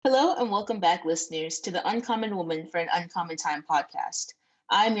and welcome back, listeners, to the Uncommon Woman for an Uncommon Time podcast.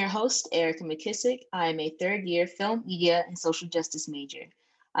 I'm your host, Erica McKissick. I am a third year film, media, and social justice major.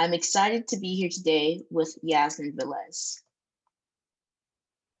 I'm excited to be here today with Yasmin Velez.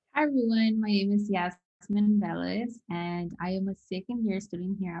 Hi everyone, my name is Yasmin Velez, and I am a second year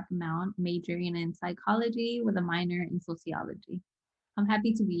student here at Mount, majoring in psychology with a minor in sociology. I'm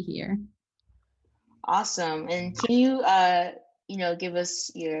happy to be here. Awesome. And can you, give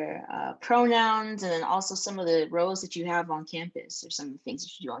us your pronouns and then also some of the roles that you have on campus or some of the things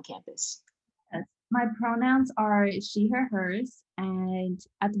that you do on campus? Yes. My pronouns are she, her, hers, and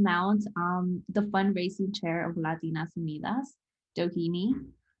at Mount, the fundraising chair of Latinas Unidas, Doheny.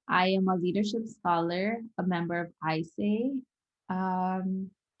 I am a leadership scholar, a member of ISE. Um,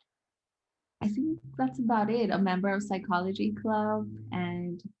 I think that's about it. A member of Psychology Club,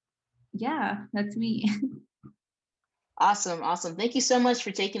 and yeah, that's me. Awesome, awesome. Thank you so much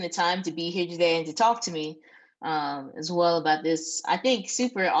for taking the time to be here today and to talk to me as well about this, I think,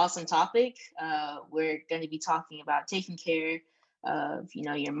 super awesome topic. We're going to be talking about taking care of,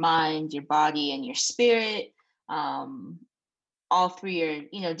 your mind, your body, and your spirit. Um, all three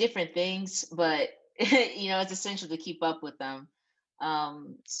are, different things, but, it's essential to keep up with them.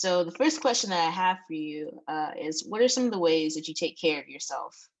 So the first question that I have for you is, what are some of the ways that you take care of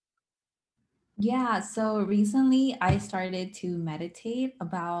yourself? Yeah, so recently I started to meditate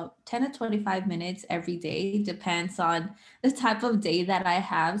about 10 to 25 minutes every day. Depends on the type of day that I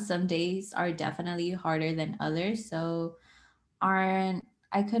have. Some days are definitely harder than others. So are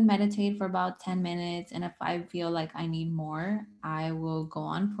I could meditate for about 10 minutes, and if I feel like I need more, I will go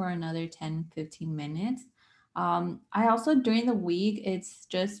on for another 10, 15 minutes. I also during the week, it's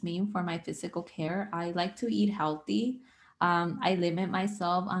just me for my physical care. I like to eat healthy. I limit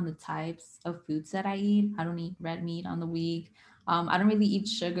myself on the types of foods that I eat. I don't eat red meat on the week. I don't really eat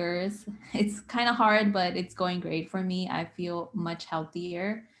sugars. It's kind of hard, but it's going great for me. I feel much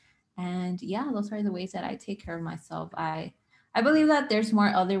healthier. And yeah, those are the ways that I take care of myself. I believe that there's more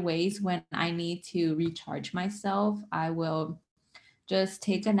other ways when I need to recharge myself. I will just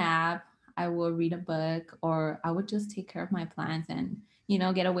take a nap, I will read a book, or I would just take care of my plants and,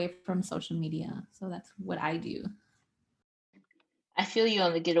 get away from social media. So that's what I do. I feel you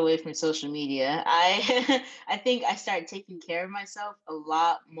on the get away from social media. I I think I started taking care of myself a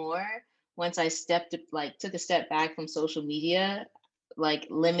lot more once I took a step back from social media, like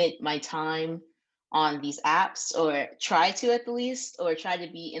limit my time on these apps or try to at the least or try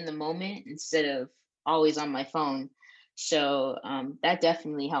to be in the moment instead of always on my phone. So that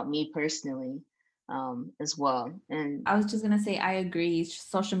definitely helped me personally as well. And I was just going to say, I agree.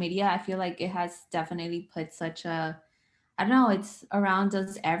 Social media, I feel like it has definitely put such a, I don't know, it's around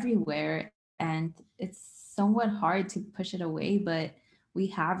us everywhere. And it's somewhat hard to push it away, but we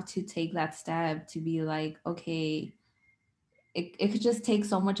have to take that step to be like, okay, it could just take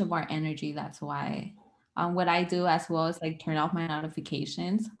so much of our energy. That's why. What I do as well is like turn off my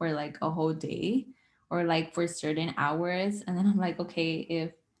notifications for like a whole day or like for certain hours. And then I'm like, okay,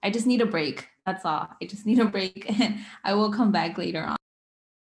 if I just need a break, that's all. I just need a break and I will come back later on.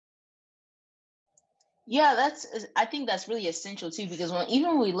 yeah, I think that's really essential too because even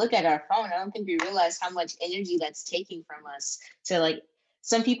when we look at our phone, I don't think we realize how much energy that's taking from us. To like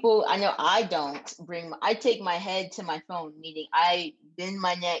some people, I know I don't I take my head to my phone, meaning I bend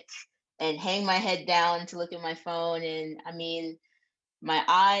my neck and hang my head down to look at my phone. And I mean, my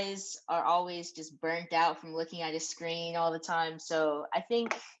eyes are always just burnt out from looking at a screen all the time. So I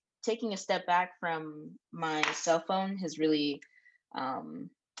think taking a step back from my cell phone has really um,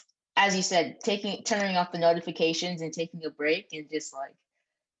 as you said, turning off the notifications and taking a break and just like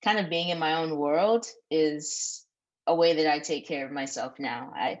kind of being in my own world is a way that I take care of myself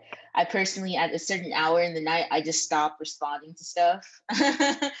now. I personally at a certain hour in the night I just stop responding to stuff.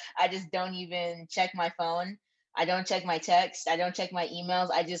 I just don't even check my phone. I don't check my text. I don't check my emails.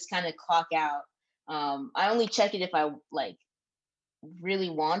 I just kind of clock out. I only check it if I like really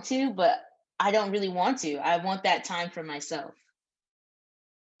want to, but I don't really want to. I want that time for myself.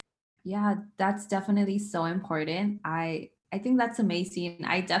 Yeah, that's definitely so important. I think that's amazing.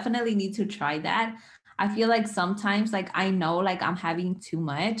 I definitely need to try that. I feel like sometimes like I know like I'm having too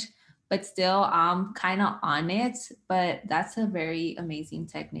much, but still I'm kind of on it. But that's a very amazing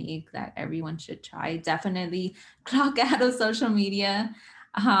technique that everyone should try. Definitely clock out of social media.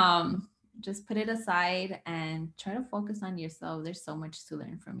 Um, just put it aside and try to focus on yourself. There's so much to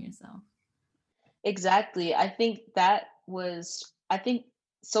learn from yourself. Exactly. I think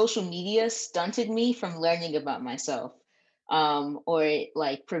social media stunted me from learning about myself. or it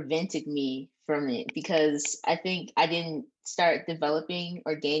like prevented me from it, because I think I didn't start developing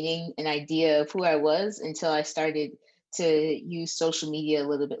or gaining an idea of who I was until I started to use social media a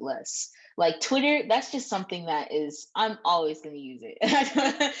little bit less. Like Twitter, that's just something that is, I'm always going to use it.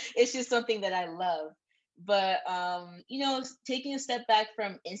 It's just something that I love. But taking a step back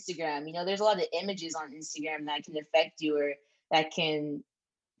from Instagram, there's a lot of images on Instagram that can affect you, or that can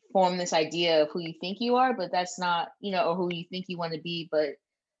form this idea of who you think you are, but that's not, or who you think you want to be, but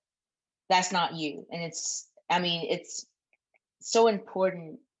that's not you. And it's so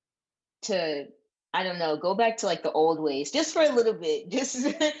important to, I don't know, go back to like the old ways just for a little bit, just,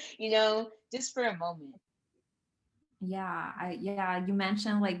 just for a moment. Yeah, you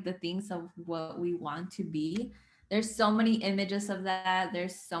mentioned like the things of what we want to be. There's so many images of that.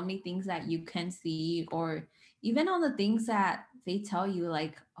 There's so many things that you can see, or even on the things that they tell you,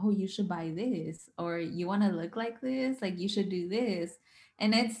 like, oh, you should buy this, or you want to look like this, like you should do this.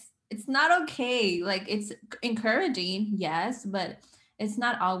 And it's not okay. Like it's encouraging, yes, but it's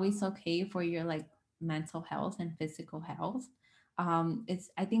not always okay for your like mental health and physical health.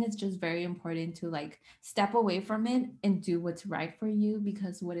 It's I think it's just very important to like step away from it and do what's right for you,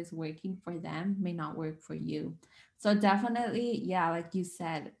 because what is working for them may not work for you. So definitely, yeah, like you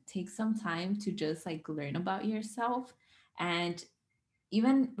said, take some time to just like learn about yourself, and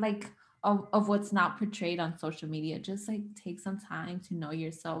even like of what's not portrayed on social media. Just like take some time to know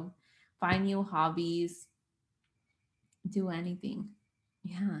yourself, find new hobbies, do anything.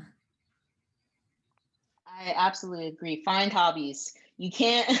 Yeah. I absolutely agree. Find hobbies. You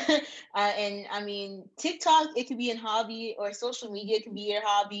can't, and I mean, TikTok, it could be a hobby, or social media can be your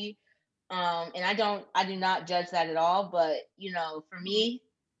hobby. And I do not judge that at all. But, for me,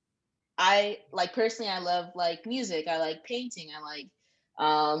 I like personally, I love like music. I like painting. I like,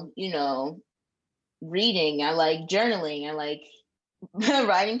 reading. I like journaling. I like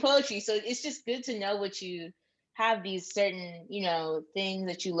writing poetry. So it's just good to know what you have, these certain, things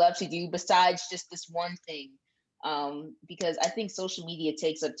that you love to do besides just this one thing. Because I think social media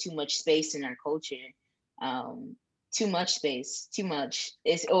takes up too much space in our culture. Um, Too much space, too much.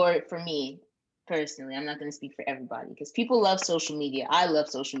 Or for me personally, I'm not going to speak for everybody, because people love social media. I love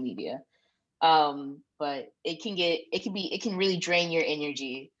social media. But it can really drain your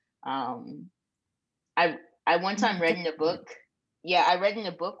energy. Um, I I one Yeah, time read in a book. Yeah, I read in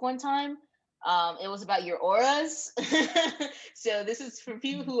a book one time. It was about your auras. So this is for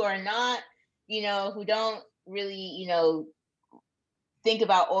people who are not, who don't really, think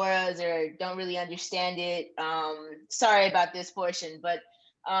about auras or don't really understand it. Sorry about this portion, but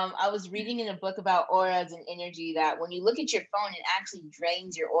I was reading in a book about auras and energy, that when you look at your phone, it actually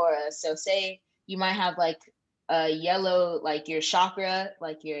drains your aura. So say you might have like a yellow, like your chakra,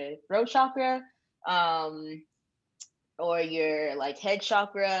 like your throat chakra, um, or your like head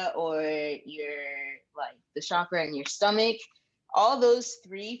chakra, or your like the chakra in your stomach. All those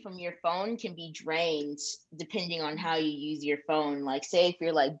three from your phone can be drained depending on how you use your phone. Like say if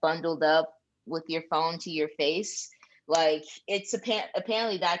you're like bundled up with your phone to your face, like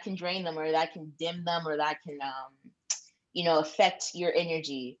apparently that can drain them, or that can dim them, or that can affect your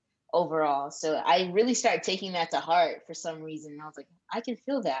energy overall. So I really started taking that to heart for some reason. I was like, I can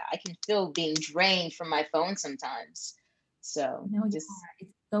feel that. I can feel being drained from my phone sometimes. So No, yeah, just it's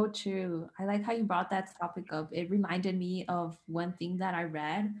so true. I like how you brought that topic up. It reminded me of one thing that I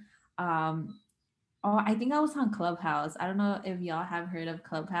read. Um, oh, I think I was on Clubhouse. I don't know if y'all have heard of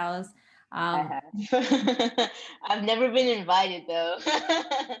Clubhouse. I Um, have. I've never been invited though.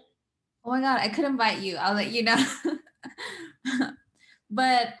 oh my God, I could invite you. I'll let you know.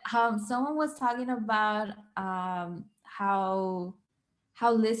 But someone was talking about how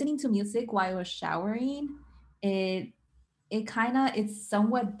listening to music while you're showering, it it kind of it's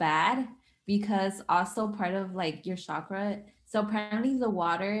somewhat bad, because also part of like your chakra. So apparently the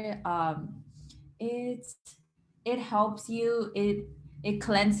water it's it helps you, it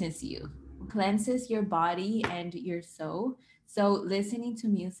cleanses your body and your soul. So listening to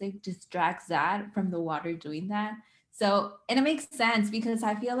music distracts that from the water doing that. So, and it makes sense, because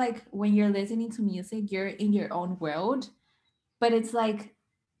I feel like when you're listening to music, you're in your own world. But it's like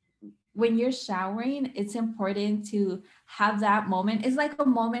when you're showering, it's important to have that moment. It's like a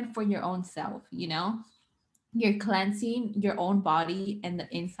moment for your own self, you know? You're cleansing your own body and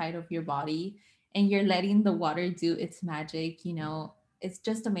the inside of your body, and you're letting the water do its magic, you know? It's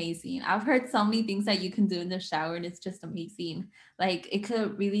just amazing. I've heard so many things that you can do in the shower, and it's just amazing. Like it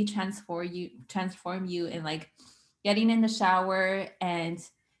could really transform you in like getting in the shower and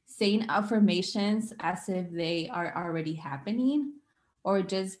saying affirmations as if they are already happening, or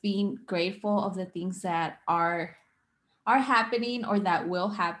just being grateful of the things that are are happening or that will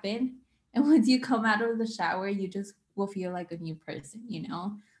happen. And once you come out of the shower, you just will feel like a new person, you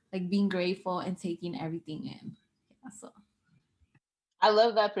know, like being grateful and taking everything in. Yeah, so I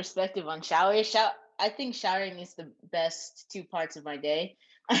love that perspective on shower. I think showering is the best 2 parts of my day.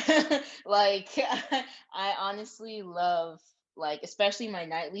 Like I honestly love, like, especially my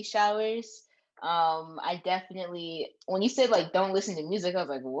nightly showers. I definitely, when you said like don't listen to music, I was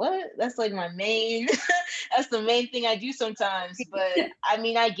like, what? That's like my main that's the main thing I do sometimes. But I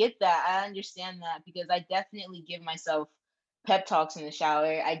mean, I get that. I understand that because I definitely give myself pep talks in the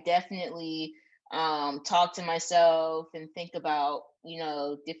shower. I definitely talk to myself and think about,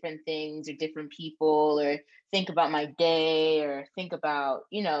 different things or different people, or think about my day, or think about,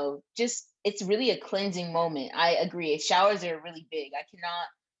 just, it's really a cleansing moment. I agree. Showers are really big. I cannot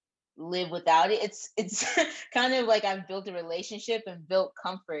live without it. It's kind of like I've built a relationship and built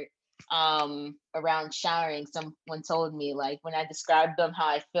comfort around showering. Someone told me, like, when I described them how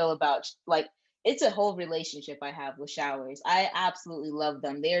I feel about, like, it's a whole relationship I have with showers. I absolutely love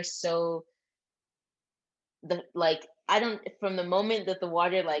them. They're so, the like, I don't, from the moment that the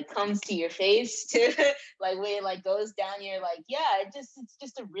water like comes to your face to like when it like goes down, you're like, yeah, it's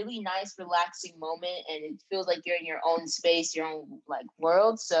just a really nice relaxing moment, and it feels like you're in your own space, your own like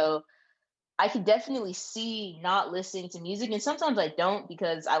world. So I can definitely see not listening to music, and sometimes I don't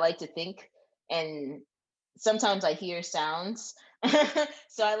because I like to think, and sometimes I hear sounds.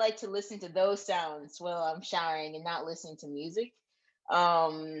 So I like to listen to those sounds while I'm showering and not listening to music.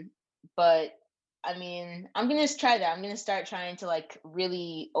 But I mean, I'm gonna try that. I'm gonna start trying to like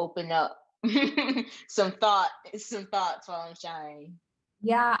really open up some thoughts while I'm showering.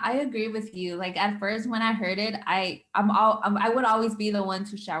 yeah, I agree with you. Like at first when I heard it, I would always be the one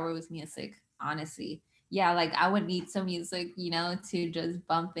to shower with music, honestly. Yeah, like I would need some music, you know, to just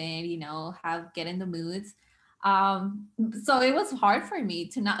bump in, you know, have get in the moods. So it was hard for me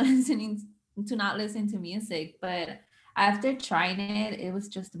to not not listen to music, but after trying it, it was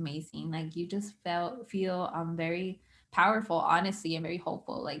just amazing. Like you just feel very powerful, honestly, and very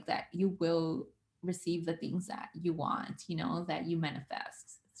hopeful, like that you will receive the things that you want, you know, that you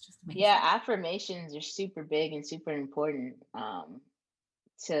manifest. It's just Yeah, amazing. affirmations are super big and super important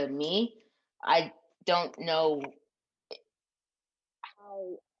to me. I don't know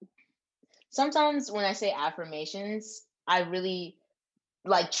how, sometimes when I say affirmations, I really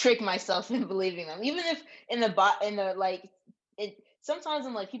like trick myself in believing them. Even if in the like it, sometimes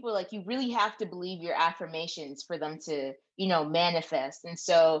I'm like, people are like, you really have to believe your affirmations for them to, manifest. And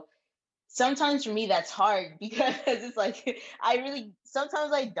so sometimes for me that's hard because it's like I really,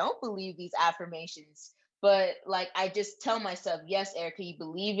 sometimes I don't believe these affirmations, but like I just tell myself, yes, Erica, you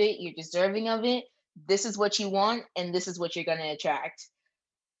believe it, you're deserving of it, this is what you want, and this is what you're going to attract.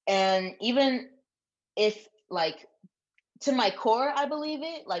 And even if, like, to my core I believe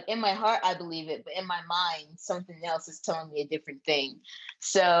it, like in my heart I believe it, but in my mind something else is telling me a different thing.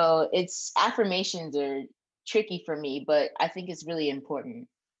 So it's, affirmations are tricky for me, but I think it's really important.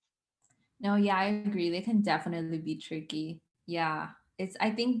 No, yeah, I agree. They can definitely be tricky. Yeah.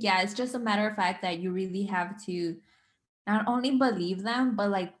 I think, yeah, it's just a matter of fact that you really have to not only believe them, but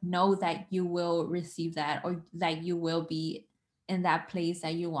like know that you will receive that or that you will be in that place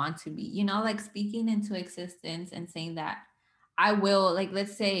that you want to be, you know, like speaking into existence and saying that I will, like,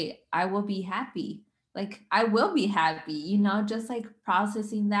 let's say I will be happy. Like, I will be happy, you know, just like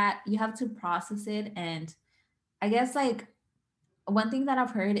processing that. You have to process it. And I guess, like, one thing that I've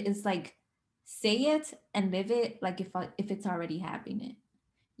heard is like, say it and live it like if it's already happening,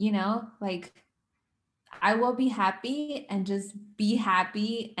 you know, like I will be happy and just be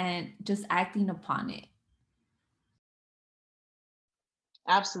happy and just acting upon it.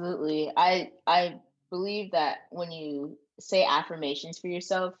 Absolutely. I believe that when you say affirmations for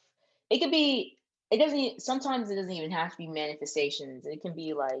yourself, it could be, it doesn't sometimes it doesn't even have to be manifestations. It can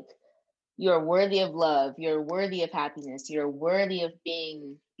be like, you're worthy of love, you're worthy of happiness, you're worthy of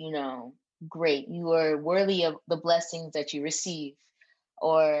being, great. You are worthy of the blessings that you receive,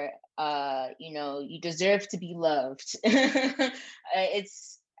 or you deserve to be loved.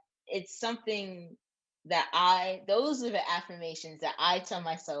 It's something that those are the affirmations that I tell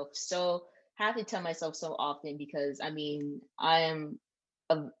myself, so have to tell myself so often, because I mean, I'm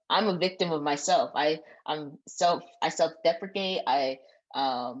a victim of myself. I self-deprecate.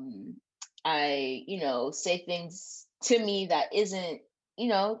 Um say things to me that isn't,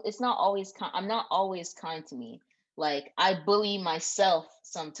 it's not always I'm not always kind to me. Like, I bully myself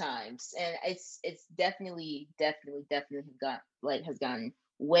sometimes, and it's definitely got, like, has gotten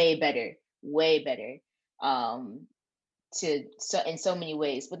way better, way better. um so in so many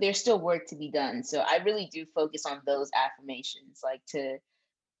ways, but there's still work to be done. So I really do focus on those affirmations, like to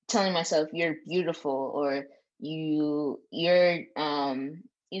telling myself you're beautiful, or you're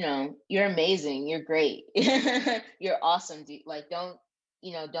you're amazing, you're great, you're awesome, dude. Like don't,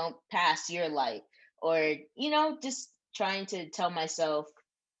 don't pass your light, or just trying to tell myself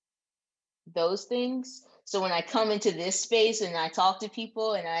those things. So when I come into this space and I talk to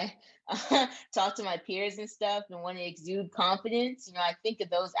people and I talk to my peers and stuff and want to exude confidence, I think of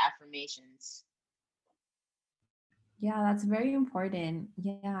those affirmations. Yeah, that's very important.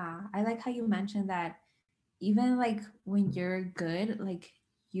 Yeah, I like how you mentioned that even like when you're good, like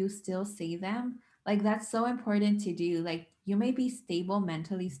you still say them. Like that's so important to do. Like you may be stable,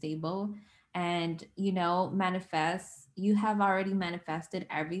 mentally stable, and manifest. You have already manifested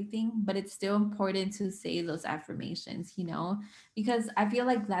everything, but it's still important to say those affirmations, because I feel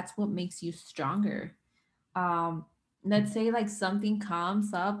like that's what makes you stronger. um let's say like something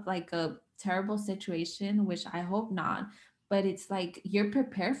comes up, like a terrible situation, which I hope not, but it's like you're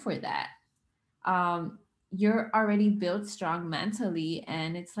prepared for that. You're already built strong mentally,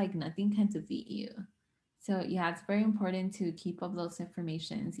 and it's like nothing can defeat you. So yeah, it's very important to keep up those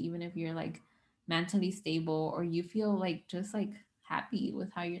informations, even if you're like mentally stable or you feel like just like happy with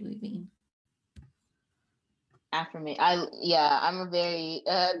how you're living. Affirmate. Yeah, I'm a very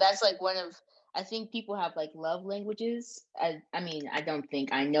that's like one of, I think people have like love languages. I mean, I don't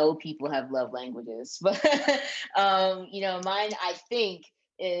think, I know people have love languages, but mine, I think,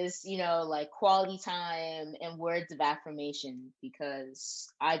 is, like quality time and words of affirmation, because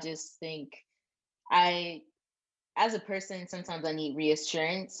I just think I as a person, sometimes I need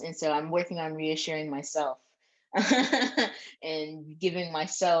reassurance. And so I'm working on reassuring myself and giving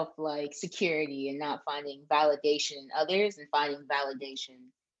myself like security, and not finding validation in others and finding validation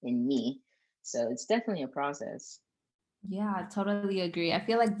in me. So it's definitely a process. Yeah, I totally agree. I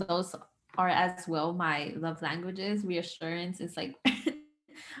feel like those are as well my love languages. Reassurance is like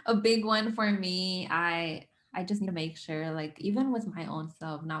a big one for me. I just need to make sure, like even with my own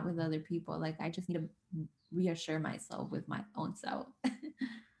self, not with other people, like I just need to reassure myself with my own self.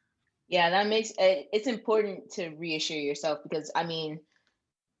 Yeah, that makes it's important to reassure yourself, because I mean,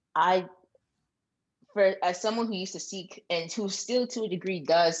 I for as someone who used to seek, and who still to a degree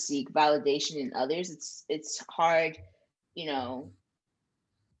does seek validation in others, it's hard, you know,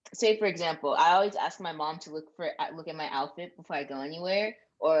 say for example, I always ask my mom to look at my outfit before I go anywhere,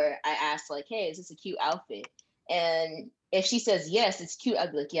 or I ask like, "Hey, is this a cute outfit?" And if she says yes, it's cute,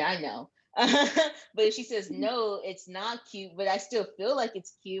 I'd be like, "Yeah, I know." But if she says no, it's not cute, but I still feel like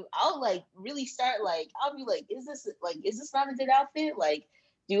it's cute, I'll like really start, like I'll be like, is this not a good outfit? Like,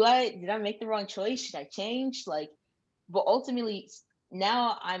 did I make the wrong choice? Should I change? Like, but ultimately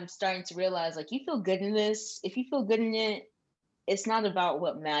now I'm starting to realize, like, you feel good in this. If you feel good in it, it's not about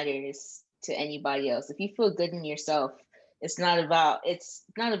what matters to anybody else. If you feel good in yourself, it's not about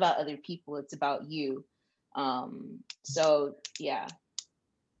other people. It's about you. So yeah,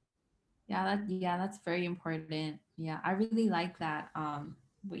 Yeah, that's very important. Yeah, I really like that.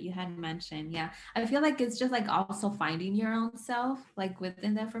 What you had mentioned. Yeah, I feel like it's just like also finding your own self, like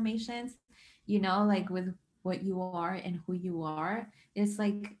within the affirmations, like with what you are and who you are. It's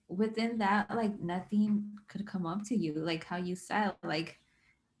like within that, like nothing could come up to you, like how you said, like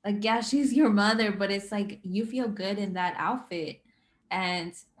yeah, she's your mother, but it's like you feel good in that outfit,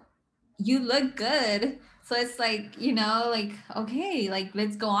 and you look good. So it's like, like, okay, like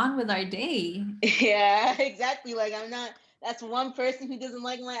let's go on with our day. yeah, exactly. Like I'm not. That's one person who doesn't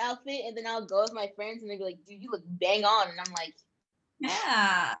like my outfit, and then I'll go with my friends, and they'll be like, "Dude, you look bang on," and I'm like,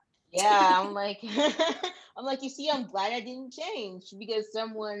 Yeah. "Yeah." I'm like, I'm like, you see, I'm glad I didn't change, because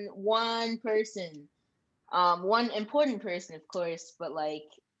one person, one important person, of course, but like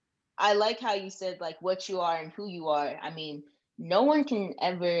I like how you said like what you are and who you are. I mean, no one can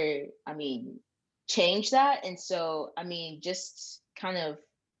ever, I mean, change that. And so, I mean, just kind of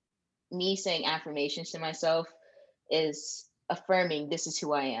me saying affirmations to myself is affirming this is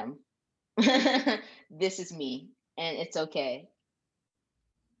who I am. This is me, and it's okay.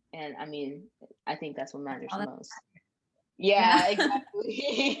 And I mean, I think that's what That's matters all the that, most. yeah. Yeah,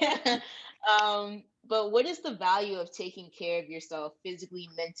 exactly. But what is the value of taking care of yourself physically,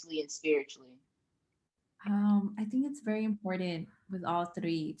 mentally, and spiritually? I think it's very important with all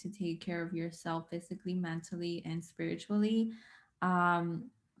three to take care of yourself physically, mentally, and spiritually.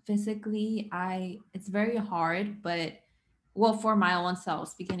 Um, Physically, it's very hard, but well, for my own self,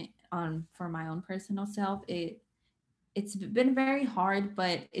 speaking on for my own personal self, it's been very hard,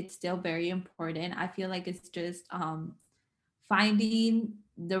 but it's still very important. I feel like it's just finding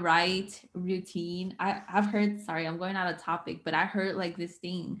the right routine. I've heard, sorry, I'm going out of topic, but I heard like this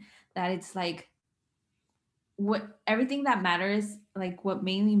thing that it's like what everything that matters, like what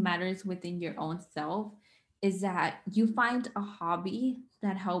mainly matters within your own self is that you find a hobby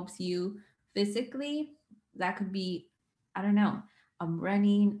that helps you physically. That could be, I don't know,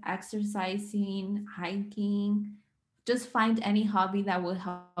 running, exercising, hiking. Just find any hobby that will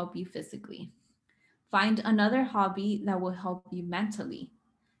help you physically. Find another hobby that will help you mentally.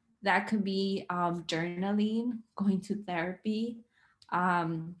 That could be journaling, going to therapy,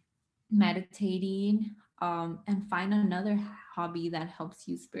 um, meditating, and find another hobby that helps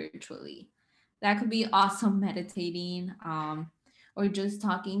you spiritually. That could be awesome meditating, or just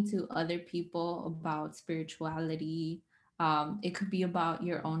talking to other people about spirituality. It could be about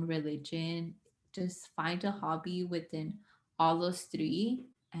your own religion. Just find a hobby within all those three,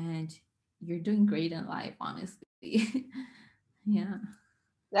 and you're doing great in life, honestly. Yeah.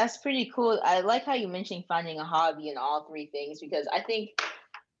 That's pretty cool. I like how you mentioned finding a hobby in all three things because I think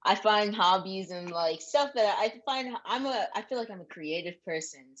I find hobbies and like stuff that I find I feel like I'm a creative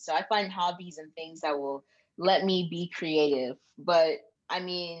person. So I find hobbies and things that will let me be creative. But I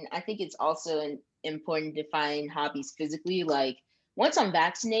mean, I think it's also important to find hobbies physically. Like once I'm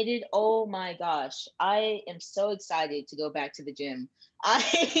vaccinated, oh my gosh, I am so excited to go back to the gym.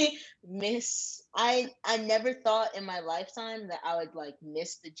 I I never thought in my lifetime that I would like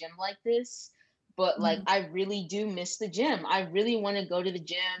miss the gym like this, but like Mhm. I really do miss the gym. I really want to go to the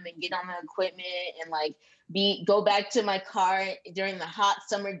gym and get on the equipment and like be go back to my car during the hot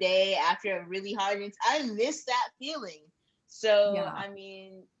summer day after a really hard. I miss that feeling. So Yeah. I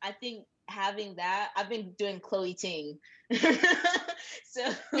mean, I think having that, I've been doing Chloe Ting. So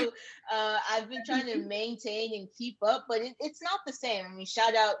I've been trying to maintain and keep up, but it's not the same. I mean,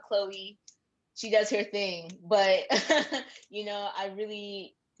 shout out Chloe, she does her thing, but I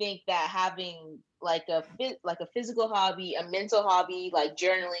really think that having like a physical hobby, a mental hobby like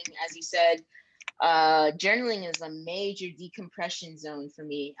journaling, as you said, journaling is a major decompression zone for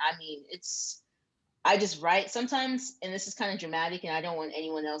me. I mean, I just write sometimes, and this is kind of dramatic, and I don't want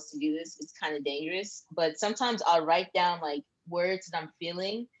anyone else to do this. It's kind of dangerous, but sometimes I'll write down like words that I'm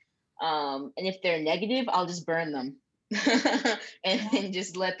feeling, and if they're negative, I'll just burn them, and Yeah. then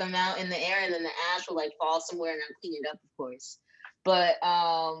just let them out in the air, and then the ash will like fall somewhere, and I'll clean it up, of course. But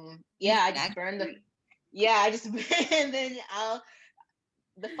yeah, I just burn the, Exactly. yeah, I just and then I'll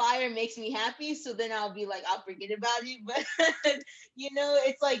the fire makes me happy, so then I'll be like I'll forget about it. But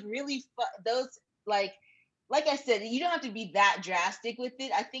it's like really those like like I said, you don't have to be that drastic with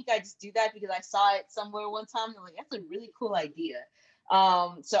it. I think I just do that because I saw it somewhere one time and I'm like, that's a really cool idea.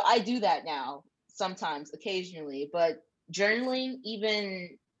 So I do that now sometimes, occasionally, but journaling,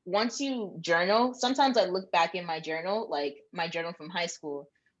 even once you journal, sometimes I look back in my journal, like my journal from high school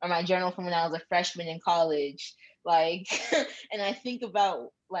or my journal from when I was a freshman in college, like, and I think about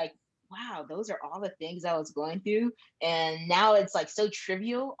like, wow, those are all the things I was going through. And now it's like so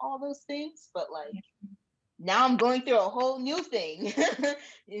trivial, all those things, but like now I'm going through a whole new thing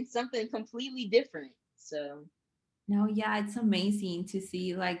and something completely different. So No, yeah, it's amazing to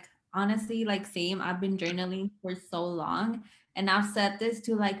see. Like, honestly, like, same. I've been journaling for so long, and I've said this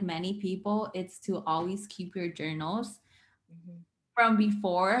to like many people. It's to always keep your journals. mhm. From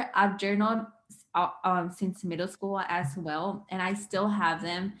before, I've journaled since middle school as well, and I still have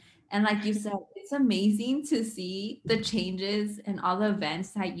them. And like you said, it's amazing to see the changes and all the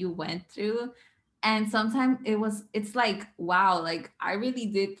events that you went through. And sometimes it's like, wow, like I really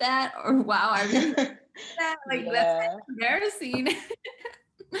did that, or wow, I really that. Like that's Yeah. embarrassing.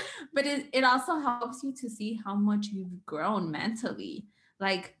 But it also helps you to see how much you've grown mentally.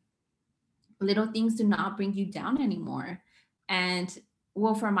 Like little things do not bring you down anymore. And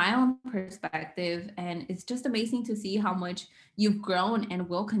well, from my own perspective, and it's just amazing to see how much you've grown and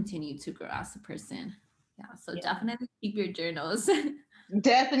will continue to grow as a person. Yeah. So Yeah. definitely keep your journals.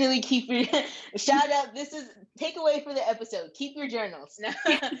 Definitely keep your shout out. This is takeaway for the episode. Keep your journals.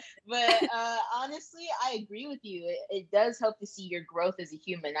 But honestly, I agree with you. It does help to see your growth as a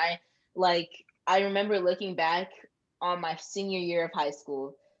human. I remember looking back on my senior year of high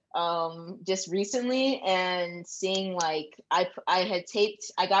school just recently and seeing like I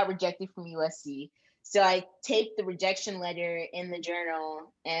got rejected from USC. So I taped the rejection letter in the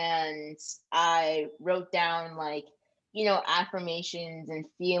journal and I wrote down like affirmations and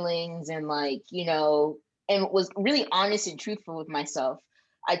feelings and like, and was really honest and truthful with myself.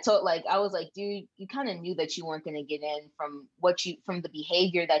 I was like, dude, you kind of knew that you weren't going to get in from the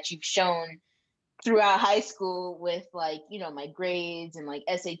behavior that you've shown throughout high school with like, my grades and like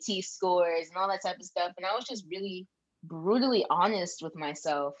SAT scores and all that type of stuff. And I was just really brutally honest with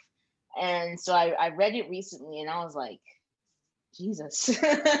myself. And so I read it recently and I was like, Jesus.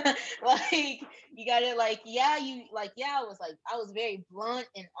 Like, you gotta, like, yeah, you like, yeah, I was very blunt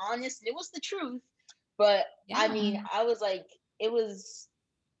and honest, and it was the truth. But I mean, Yeah. I was like, it was,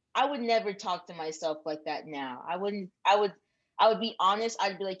 I would never talk to myself like that now. I wouldn't, I would be honest.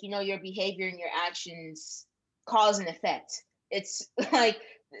 I'd be like, your behavior and your actions cause and effect. It's like,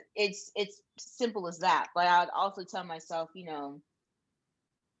 it's simple as that. But I'd also tell myself,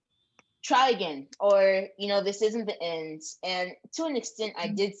 try again, or this isn't the end. And to an extent I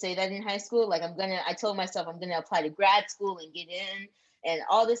did say that in high school, like, I told myself I'm gonna apply to grad school and get in and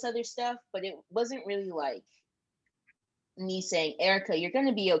all this other stuff, but it wasn't really like me saying, Erica, you're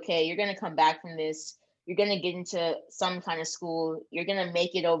gonna be okay, you're gonna come back from this, you're gonna get into some kind of school, you're gonna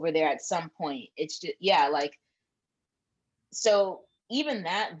make it over there at some point. It's just, yeah, like, so even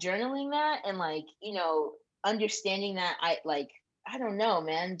that, journaling that, and like, understanding that, I don't know,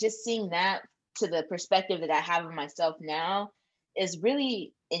 man, just seeing that to the perspective that I have of myself now is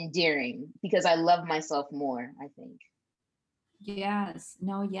really endearing because I love myself more, I think. Yes.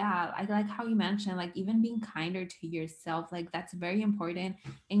 No, yeah. I like how you mentioned, like, even being kinder to yourself, like, that's very important.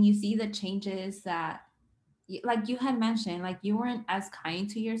 And you see the changes that, like you had mentioned, like, you weren't as kind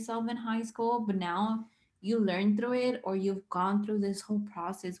to yourself in high school, but now you learned through it, or you've gone through this whole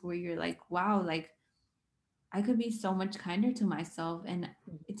process where you're like, wow, like, I could be so much kinder to myself. And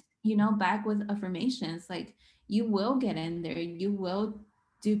it's, back with affirmations, like, you will get in there, you will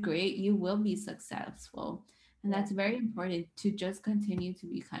do great, you will be successful. And Yeah. that's very important, to just continue to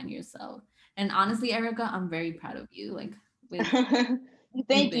be kind to yourself. And honestly, Erica, I'm very proud of you, like, with what you've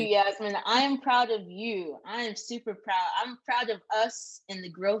Thank you, been. Yasmin. I am proud of you. I am super proud. I'm proud of us and the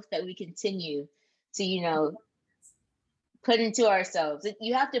growth that we continue to, put into ourselves.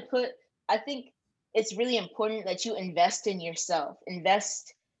 You have to put, I think it's really important that you invest in yourself,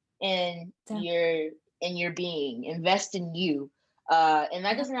 invest in your being, invest in you. And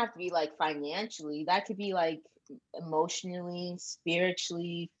that Yeah. doesn't have to be like financially, that could be like emotionally,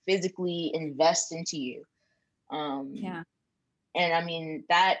 spiritually, physically, invest into you. Um, Yeah. and I mean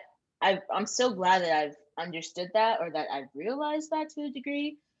that I'm so glad that I've understood that, or that I've realized that to a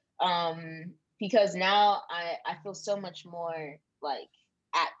degree. Because now I feel so much more like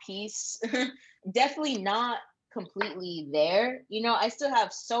at peace. Definitely not completely there. I still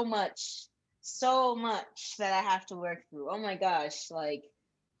have so much that I have to work through. Oh my gosh, like,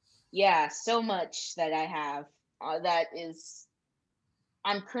 yeah, so much that I have, that is,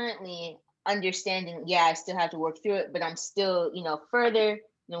 I'm currently understanding, yeah, I still have to work through it, but I'm still, further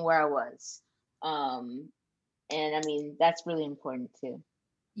than where I was. Um, and I mean, that's really important too.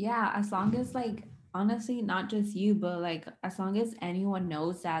 Yeah, as long as, like, honestly, not just you, but like, as long as anyone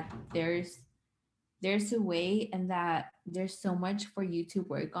knows that there's a way, and that there's so much for you to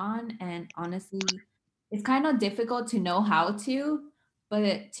work on. And honestly, it's kind of difficult to know how to,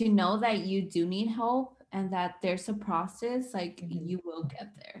 but to know that you do need help, and that there's a process, like, Hmm. you will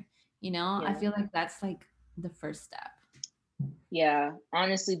get there. I Yeah. feel like that's like the first step. Yeah.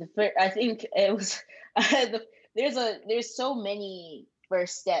 Honestly, I think it was, there's so many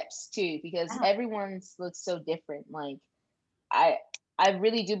first steps too, because Yeah. everyone's looks so different. Like, I I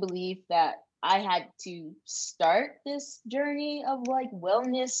really do believe that I had to start this journey of like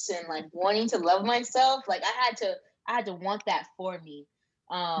wellness and like wanting to love myself. Like, I had to want that for me.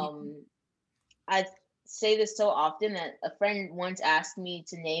 Yeah. I say this so often that a friend once asked me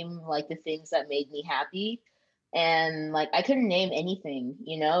to name like the things that made me happy, and like I couldn't name anything,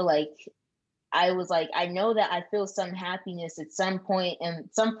 like I was like, I know that I feel some happiness at some point and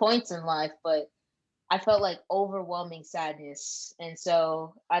some points in life, but I felt like overwhelming sadness. And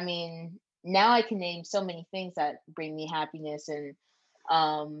so, I mean, now I can name so many things that bring me happiness. And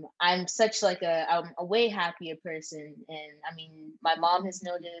I'm such like I'm a way happier person. And I mean, my mom has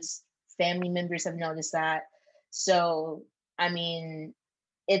noticed, family members have noticed that. So, I mean,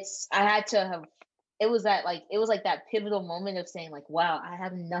 I had to have, it was like that pivotal moment of saying like, wow, I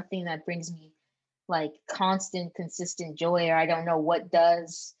have nothing that brings me like constant, consistent joy, or I don't know what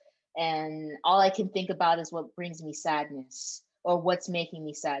does. And all I can think about is what brings me sadness, or what's making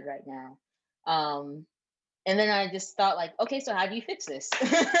me sad right now. Um, and then I just thought like, okay, so how do you fix this?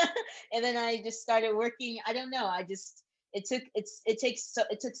 And then I just started working. I don't know. It took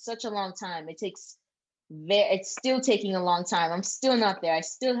such a long time. It's still taking a long time. I'm still not there. I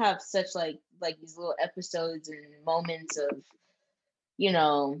still have such like these little episodes and moments of, you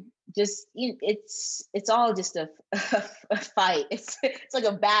know, just, it's all just a fight. It's like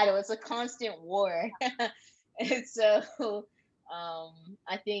a battle. It's a constant war. And so,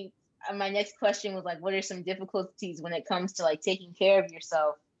 I think my next question was like, what are some difficulties when it comes to like taking care of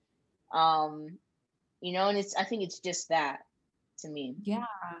yourself? Um, and I think it's just that to me. Yeah.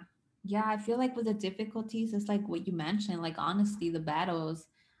 Yeah, I feel like with the difficulties, it's like what you mentioned, like honestly, the battles.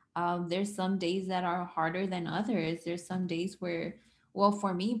 There's some days that are harder than others. There's some days where, well,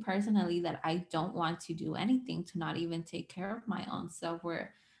 for me personally, that I don't want to do anything, to not even take care of my own self,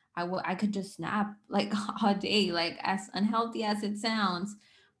 where I could just snap like all day, like as unhealthy as it sounds.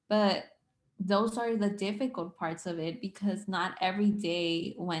 But those are the difficult parts of it, because not every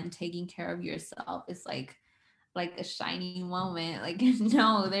day when taking care of yourself is like a shiny moment. Like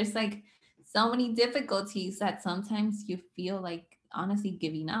no, there's like so many difficulties that sometimes you feel like honestly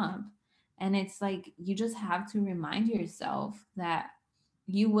giving up. And it's like you just have to remind yourself that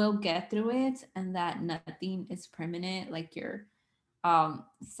you will get through it, and that nothing is permanent. Like your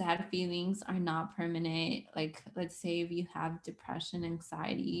sad feelings are not permanent. Like let's say if you have depression,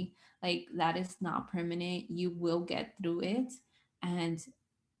 anxiety, like that is not permanent. You will get through it. And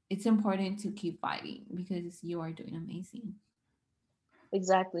it's important to keep fighting because you are doing amazing.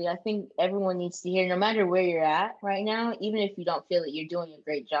 Exactly. I think everyone needs to hear, no matter where you're at right now, even if you don't feel that you're doing a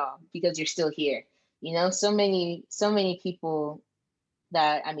great job, because you're still here. So many people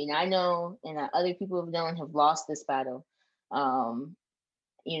that I know and that other people have known have lost this battle. Um,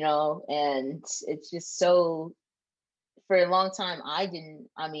 and it's just so for a long time I didn't.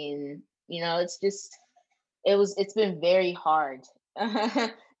 It's been very hard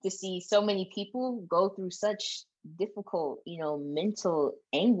to see so many people go through such difficult, mental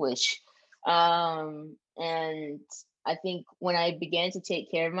anguish. And I think when I began to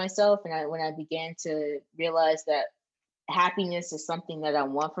take care of myself, and when I began to realize that happiness is something that I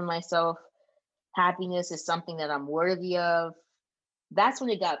want for myself, happiness is something that I'm worthy of, that's when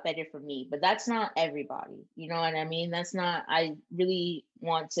it got better for me. But that's not everybody. You know what I mean? I really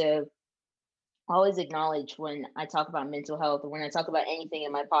want to always acknowledge when I talk about mental health or when I talk about anything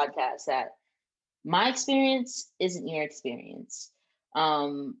in my podcast that my experience isn't your experience.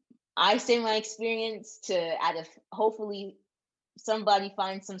 Um, I say my experience to out of hopefully somebody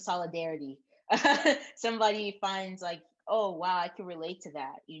finds some solidarity. Somebody finds like, oh wow, I can relate to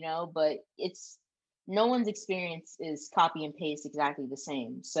that, but it's no one's experience is copy and paste exactly the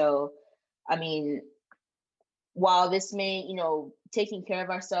same. So, I mean, while this may, taking care of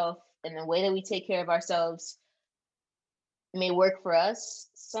ourselves and the way that we take care of ourselves may work for us,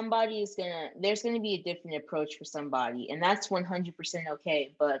 there's gonna be a different approach for somebody, and that's 100%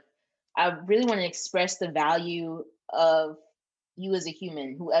 okay. But I really want to express the value of you as a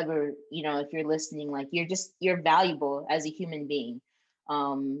human, whoever, if you're listening, like you're valuable as a human being.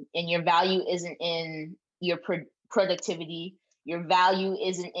 And your value isn't in your productivity. Your value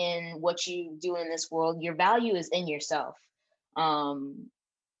isn't in what you do in this world. Your value is in yourself. Um,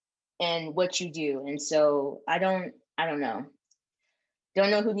 and what you do. And so I don't know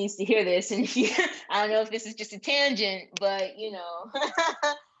who needs to hear this. And if you, I don't know if this is just a tangent, but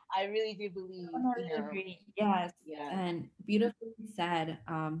I really do believe, Totally agree. Yes. yeah, And beautifully said.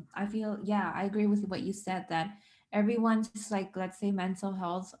 I feel, yeah, I agree with what you said, that everyone's like, let's say mental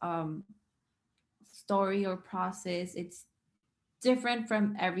health story or process, it's different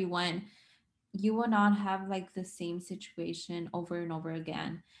from everyone. You will not have like the same situation over and over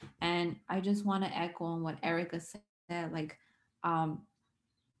again. And I just want to echo on what Erica said, like, um,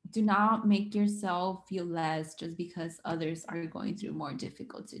 do not make yourself feel less just because others are going through more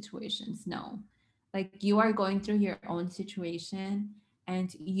difficult situations. No, like you are going through your own situation,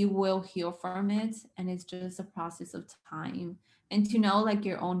 and you will heal from it, and it's just a process of time. And to know like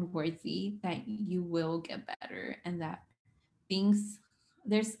your own worthy, that you will get better, and that things,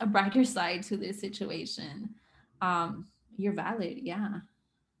 there's a brighter side to this situation. You're valid. Yeah.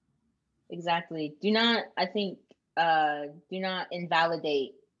 exactly. Do not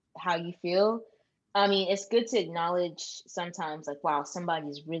invalidate how you feel. I mean, it's good to acknowledge sometimes, like, wow,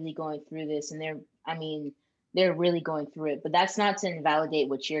 somebody's really going through this, and they're really going through it. But that's not to invalidate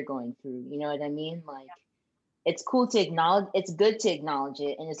what you're going through. You know what I mean? Like, it's cool to acknowledge. It's good to acknowledge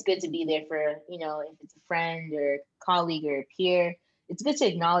it, and it's good to be there for, if it's a friend or a colleague or a peer. It's good to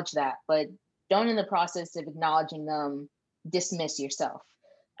acknowledge that, but don't, in the process of acknowledging them, dismiss yourself.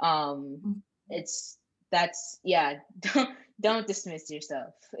 um it's that's yeah. Don't dismiss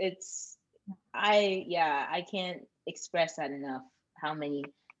yourself. I can't express that enough, how many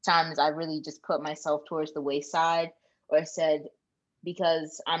times I really just put myself towards the wayside, or said,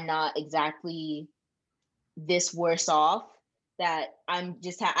 because I'm not exactly this worse off, that I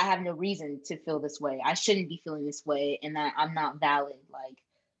have no reason to feel this way. I shouldn't be feeling this way, and that I'm not valid. Like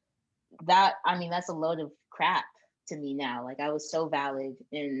that, that's a load of crap to me now. Like I was so valid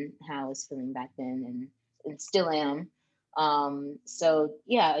in how I was feeling back then, and still am. So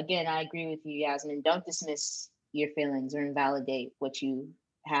yeah, again, I agree with you, Yasmin. Don't dismiss your feelings or invalidate what you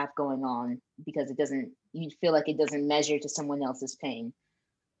have going on because it doesn't. You feel like it doesn't measure to someone else's pain.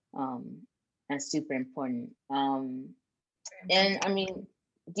 Um, that's super important. And I mean,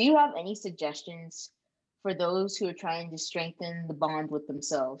 do you have any suggestions for those who are trying to strengthen the bond with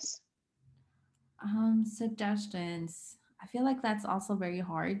themselves? Suggestions. I feel like that's also very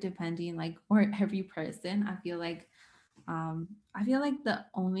hard depending like or every person. I feel like the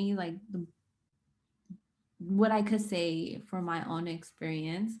only like the what I could say from my own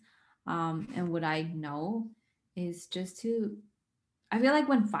experience, and what I know is just to I feel like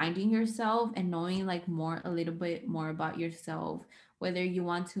when finding yourself and knowing like more a little bit more about yourself, whether you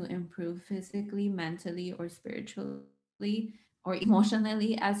want to improve physically, mentally, or spiritually or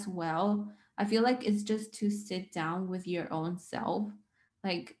emotionally as well, I feel like it's just to sit down with your own self.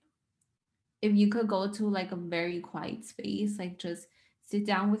 Like if you could go to like a very quiet space, like just sit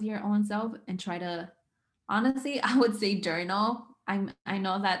down with your own self and try to honestly, I would say journal. I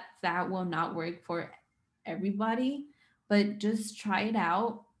know that that will not work for everybody, but just try it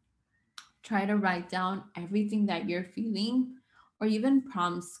out. Try to write down everything that you're feeling, or even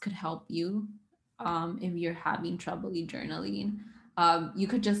prompts could help you if you're having trouble journaling. You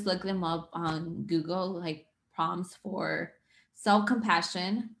could just look them up on Google, like prompts for self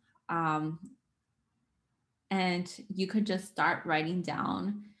compassion. Um, and you could just start writing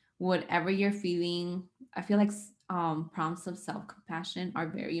down whatever you're feeling. I feel like prompts of self compassion are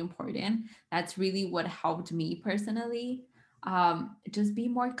very important. That's really what helped me personally. Just be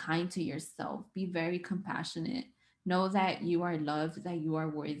more kind to yourself, be very compassionate, know that you are loved, that you are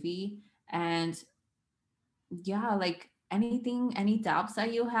worthy. And yeah, like anything, any doubts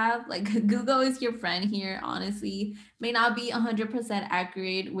that you have, like Google is your friend here, honestly. May not be 100%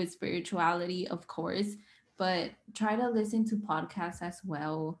 accurate with spirituality, of course, but try to listen to podcasts as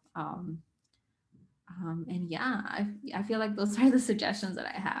well. And yeah, I feel like those are the suggestions that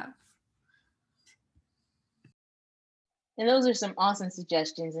I have. And those are some awesome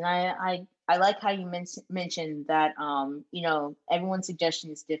suggestions. And I like how you mentioned that, everyone's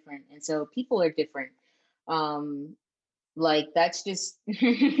suggestion is different. And so people are different. Um, like that's just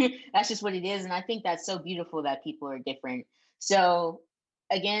that's just what it is. And I think that's so beautiful that people are different. So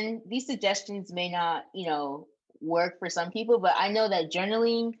again, these suggestions may not, work for some people, but I know that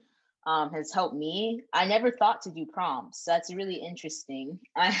journaling has helped me. I never thought to do prompts. That's really interesting.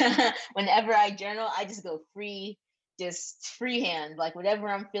 Whenever I journal, I just go free, just freehand, like whatever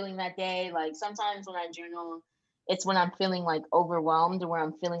I'm feeling that day. Like sometimes when I journal, it's when I'm feeling like overwhelmed or where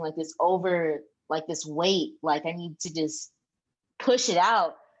I'm feeling like this weight, like I need to just push it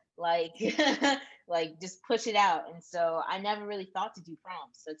out, like like just push it out. And so I never really thought to do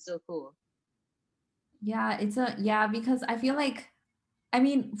prompts. That's so cool. Yeah, yeah, because I feel like I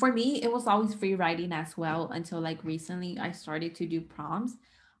mean, for me, it was always free writing as well until like recently I started to do prompts.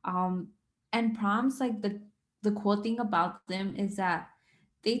 Um, and prompts, like the cool thing about them is that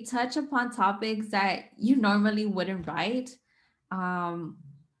they touch upon topics that you normally wouldn't write, um,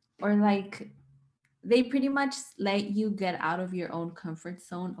 or like they pretty much let you get out of your own comfort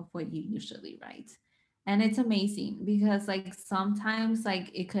zone of what you usually write. And it's amazing because like sometimes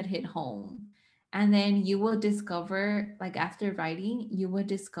like it could hit home, and then you will discover like after writing you would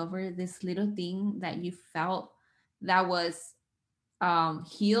discover this little thing that you felt that was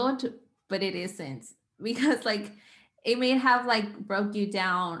healed, but it isn't, because like it may have like broke you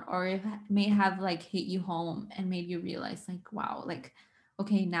down, or it may have like hit you home and made you realize like wow, like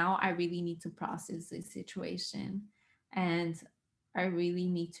okay, now I really need to process this situation, and I really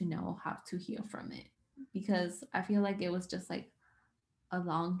need to know how to heal from it, because I feel like it was just like a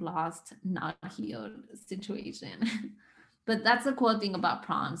long lost not healed situation. But that's the cool thing about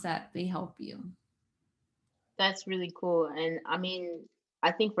prompts, that they help you. That's really cool. And I mean,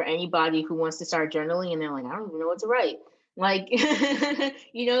 I think for anybody who wants to start journaling and they're like, I don't even know what to write, like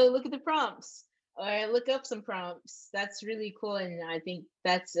look at the prompts or look up some prompts. That's really cool. And I think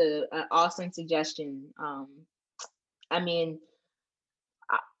that's a awesome suggestion. I mean,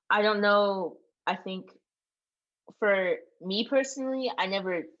 I, I don't know. I think for me personally, I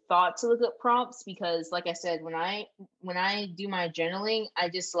never thought to look up prompts because, like I said, when I do my journaling, I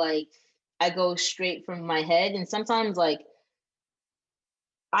just like I go straight from my head, and sometimes like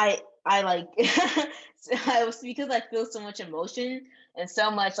I like I was because I feel so much emotion and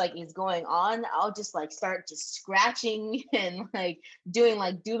so much like is going on, I'll just like start just scratching and like doing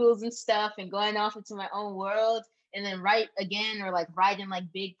like doodles and stuff and going off into my own world and then write again or like write in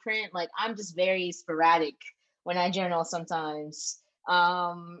like big print. Like I'm just very sporadic when I journal sometimes.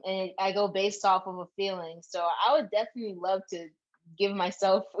 I go based off of a feeling. So I would definitely love to give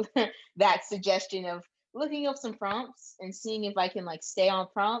myself that suggestion of looking up some prompts and seeing if I can like stay on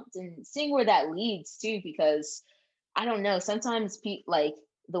prompt and seeing where that leads too, because I don't know, sometimes like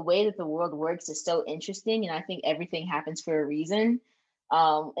the way that the world works is so interesting, and I think everything happens for a reason.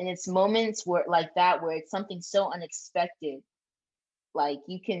 And it's moments where like that where it's something so unexpected, like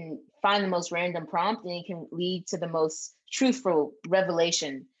you can find the most random prompt and it can lead to the most truthful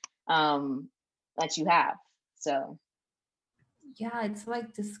revelation that you have. So Yeah, it's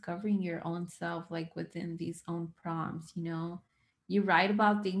like discovering your own self, like within these own prompts, you know. You write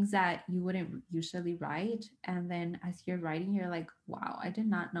about things that you wouldn't usually write. And then as you're writing, you're like, wow, I did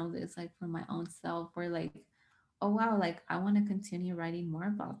not know this, like for my own self, or like, oh wow, like I want to continue writing more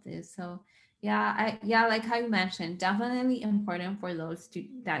about this. So yeah, like how you mentioned, definitely important for those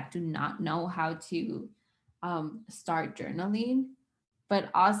that do not know how to start journaling, but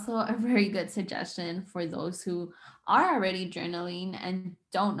also a very good suggestion for those who are already journaling and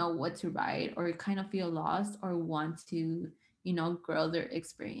don't know what to write or kind of feel lost or want to, you know, grow their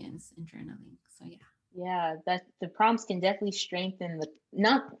experience in journaling. So yeah. yeah, that the prompts can definitely strengthen the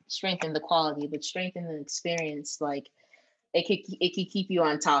not strengthen the quality, but strengthen the experience. Like it could keep you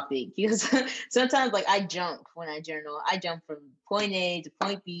on topic because sometimes like I jump when I journal. I jump from point A to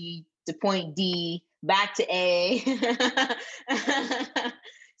point B to point D back to A.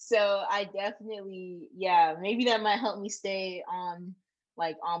 So I definitely, yeah, maybe that might help me stay on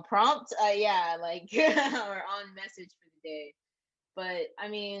like on prompt. Yeah, like or on message for the day. But I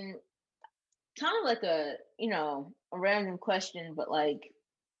mean, kind of like a, a random question, but like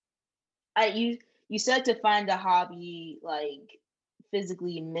you said to find a hobby like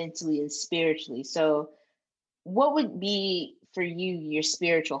physically, mentally, and spiritually. So what would be for you your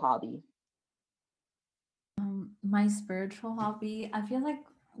spiritual hobby? My spiritual hobby, I feel like,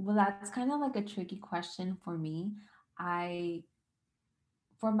 well, that's kind of like a tricky question for me. I,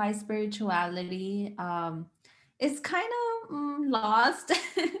 for my spirituality, it's kind of lost,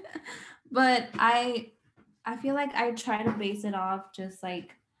 but I feel like I try to base it off just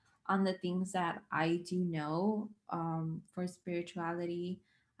like on the things that I do know for spirituality.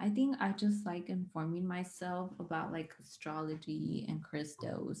 I think I just like informing myself about like astrology and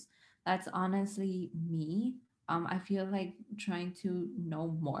crystals. That's honestly me. I feel like trying to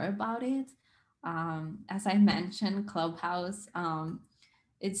know more about it. As I mentioned, Clubhouse,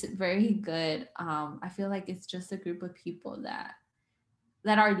 it's very good. I feel like it's just a group of people that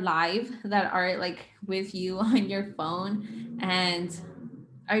are live, that are like with you on your phone and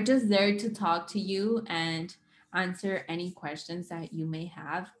are just there to talk to you and answer any questions that you may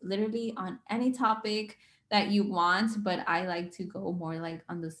have, literally on any topic that you want. But I like to go more like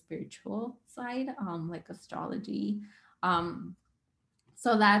on the spiritual side, like astrology. um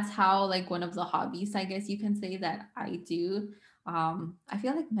so that's how, like, one of the hobbies, I guess you can say, that I do. I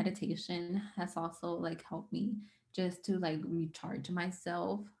feel like meditation has also like helped me just to like recharge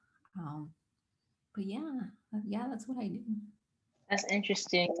myself. um but yeah, that's what I do. That's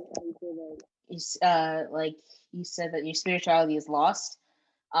interesting. Like you said that your spirituality is lost.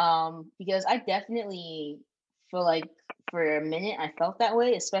 Because I definitely feel like for a minute I felt that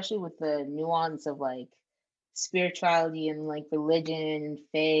way, especially with the nuance of like spirituality and like religion and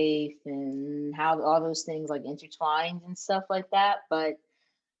faith and how all those things like intertwined and stuff like that. But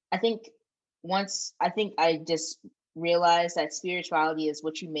I think I think I just realized that spirituality is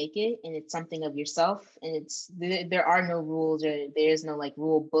what you make it, and it's something of yourself, and there are no rules, or there is no like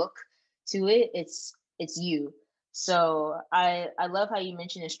rule book to it. It's you. So I love how you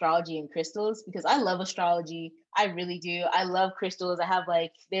mentioned astrology and crystals, because I love astrology. I really do. I love crystals. I have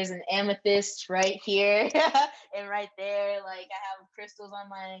like there's an amethyst right here and right there. Like I have crystals on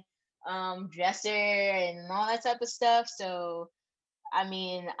my dresser and all that type of stuff. So I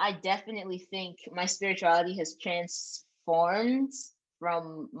mean, I definitely think my spirituality has transformed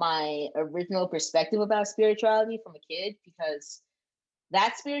from my original perspective about spirituality from a kid, because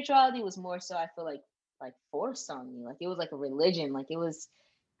that spirituality was more so I feel like forced on me. Like it was like a religion. Like it was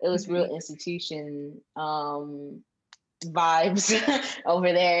real Agree. institution vibes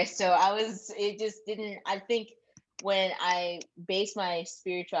over there. So it just didn't, I think when I based my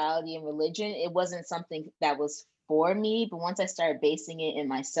spirituality and religion, it wasn't something that was for me. But once I started basing it in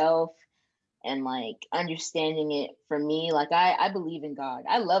myself and like understanding it for me, like I believe in God.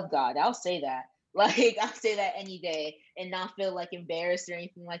 I love God. I'll say that. Like I'll say that any day and not feel like embarrassed or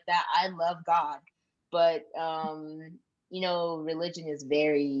anything like that. I love God. But religion is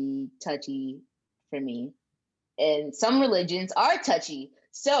very touchy for me, and some religions are touchy.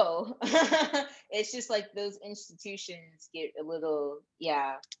 So it's just like those institutions get a little,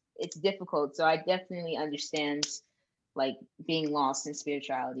 yeah, it's difficult. So I definitely understand like being lost in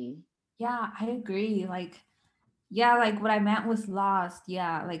spirituality. Yeah, I agree. Like, yeah, like what I meant was lost.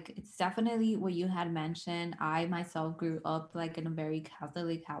 Yeah, like it's definitely what you had mentioned. I myself grew up like in a very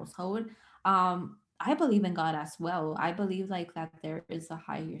Catholic household. I believe in God as well. I believe like that there is a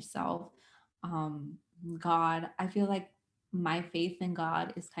higher self. Um, God, I feel like my faith in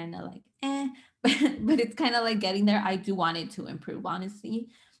God is kind of like but it's kind of like getting there. I do want it to improve, honestly,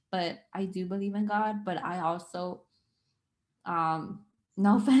 but I do believe in God. But I also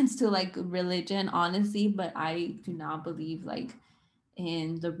no offense to like religion, honestly, but I do not believe like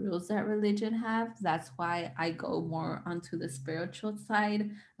in the rules that religion have. That's why I go more onto the spiritual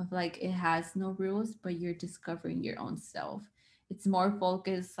side of like it has no rules, but you're discovering your own self. It's more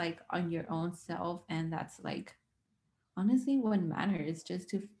focused like on your own self, and that's like honestly what matters, just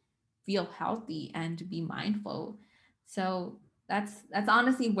to feel healthy and to be mindful. So that's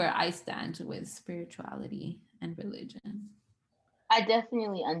honestly where I stand with spirituality and religion. I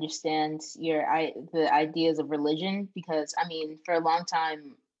definitely understand the ideas of religion because I mean, for a long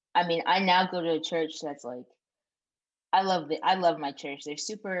time, I mean, I now go to a church that's like I love my church. They're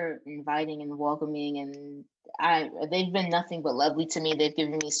super inviting and welcoming, and I they've been nothing but lovely to me. They've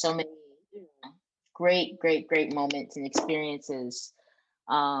given me so many great moments and experiences.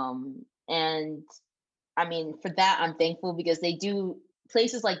 And I mean, for that I'm thankful because they do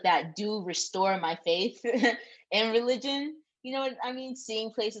places like that do restore my faith in religion. You know what I mean?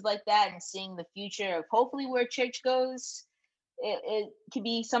 Seeing places like that and seeing the future of hopefully where church goes, it could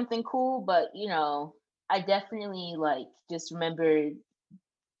be something cool. But you know, I definitely like just remember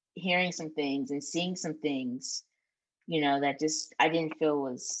hearing some things and seeing some things, you know, that just I didn't feel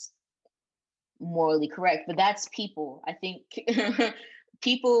was morally correct. But that's people. I think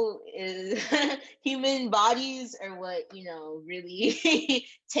people is human bodies are what, you know, really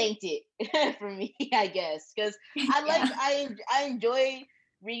tanked it for me, I guess. Because Yeah. I enjoy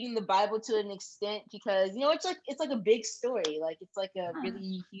reading the Bible to an extent because you know it's like a big story. Like it's like a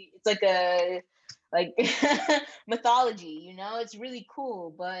really it's like a like mythology, you know. It's really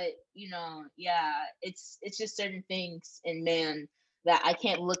cool, but you know, yeah, it's just certain things in man that I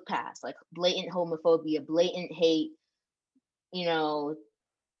can't look past, like blatant homophobia, blatant hate, you know,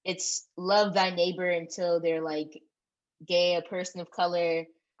 it's love thy neighbor until they're like gay, a person of color,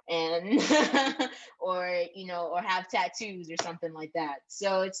 and or you know, or have tattoos or something like that.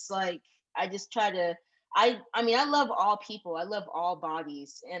 So it's like I just try to I mean I love all people. I love all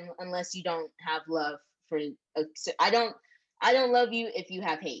bodies and unless you don't have love for so I don't love you if you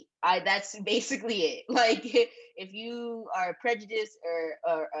have hate. I that's basically it. Like if you are prejudiced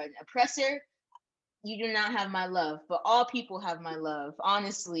or an oppressor, you do not have my love, but all people have my love,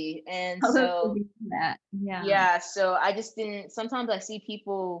 honestly. And I'll so agree to that. Yeah. yeah, so I just didn't sometimes I see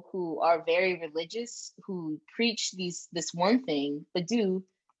people who are very religious who preach this one thing but do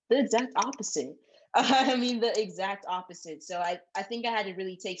the exact opposite. I mean the exact opposite. So I think I had to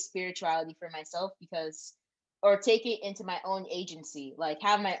really take spirituality for myself because or take it into my own agency, like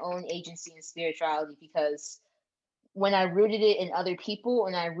have my own agency in spirituality because when I rooted it in other people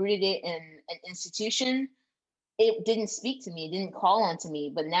and I rooted it in an institution, it didn't speak to me, it didn't call onto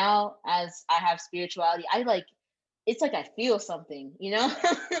me. But now as I have spirituality, I like it's like I feel something, you know?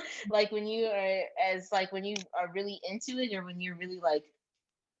 Like when you are as like when you are really into it or when you're really like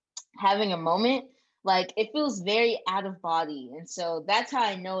having a moment, like it feels very out of body. And so that's how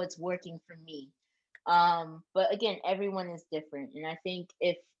I know it's working for me. But again, everyone is different. And I think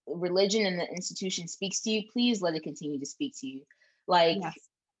if religion and the institution speaks to you, please let it continue to speak to you. Like Yes.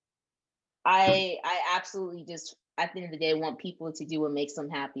 I absolutely just at the end of the day want people to do what makes them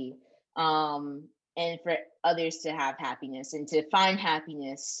happy. And for others to have happiness and to find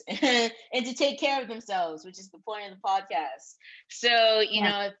happiness and to take care of themselves, which is the point of the podcast. So, you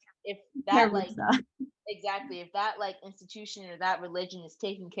Yes. know, if Care that of like yourself. exactly, if that like institution or that religion is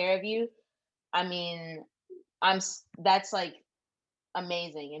taking care of you, I mean, that's like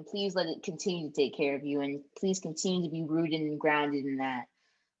amazing. And please let it continue to take care of you and please continue to be rooted and grounded in that.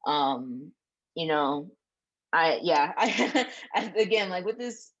 Um, you know, I yeah, again like with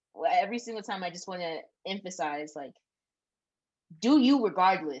this every single time I just want to emphasize like do you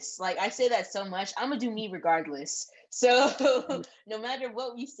regardless. Like I say that so much. I'm gonna do me regardless. So no matter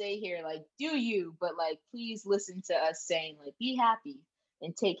what we say here, like do you, but like please listen to us saying like be happy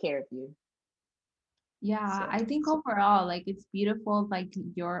and take care of you. Yeah, So I think overall, like it's beautiful, like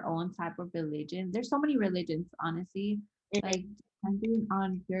your own type of religion. There's so many religions, honestly. mhm. Like depending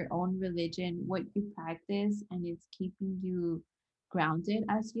on your own religion, what you practice, and it's keeping you grounded,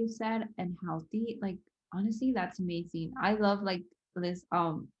 as you said, and healthy. Like honestly, that's amazing. I love like this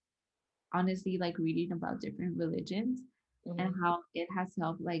honestly like reading about different religions and Mhm. how it has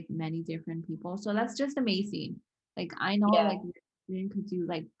helped like many different people. So that's just amazing. Like I know Yeah. like religion could do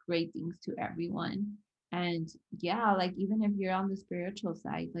like great things to everyone. And yeah, like even if you're on the spiritual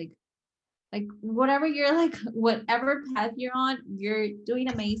side, like whatever you're like whatever path you're on, you're doing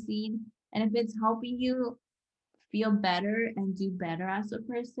amazing. And if it's helping you feel better and do better as a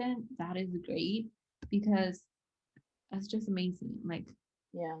person, that is great because that's just amazing. Like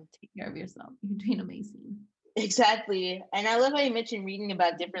Yeah. take care of yourself. You're doing amazing. Exactly. And I love how you mentioned reading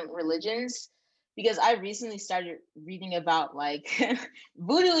about different religions because I recently started reading about like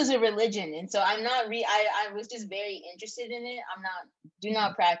voodoo is a religion. And so I was just very interested in it. I'm not do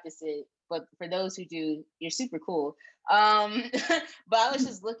not practice it, but for those who do, you're super cool. But I was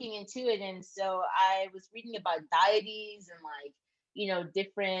just looking into it and so I was reading about deities and like,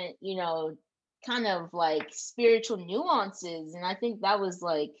 different, kind of like spiritual nuances and I think that was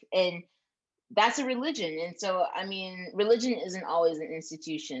like and that's a religion. And so, I mean, religion isn't always an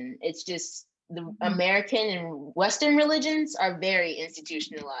institution. It's just the Mhm. American and Western religions are very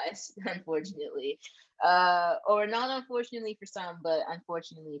institutionalized, unfortunately. Or not unfortunately for some, but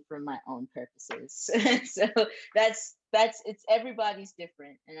unfortunately for my own purposes. So that's it's everybody's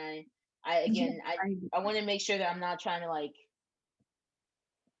different. And I Yeah, again I agree. I want to make sure that I'm not trying to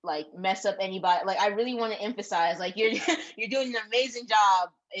like mess up anybody. Like I really want to emphasize like you're you're doing an amazing job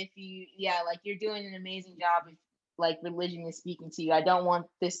if you like you're doing an amazing job if like religion is speaking to you. I don't want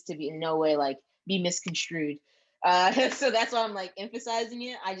this to be in no way like be misconstrued. So that's why I'm like emphasizing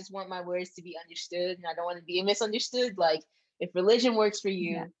it. I just want my words to be understood and I don't want to be misunderstood. Like if religion works for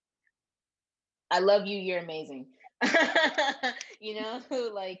Yeah. you, I love you, you're amazing. you know,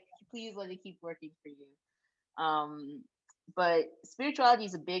 like please let it keep working for you. But spirituality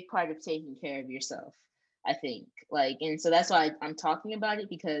is a big part of taking care of yourself, I think. Like, and so that's why I'm talking about it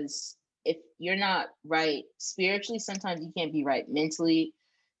because if you're not right spiritually, sometimes you can't be right mentally,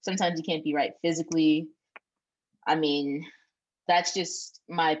 sometimes you can't be right physically. I mean, that's just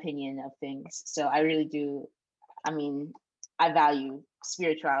my opinion of things. So I really do. I mean, I value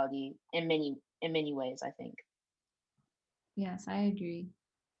spirituality in many ways, I think. Yes, I agree.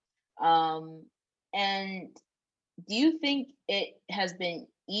 Um, and do you think it has been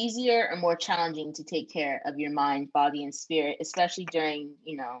easier or more challenging to take care of your mind, body, and spirit, especially during,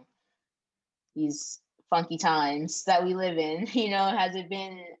 these funky times that we live in? Has it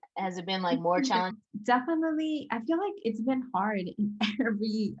been like more challenging? Definitely, I feel like it's been hard in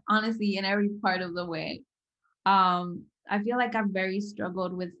every honestly in every part of the way. I feel like I've very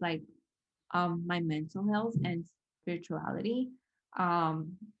struggled with like my mental health and spirituality.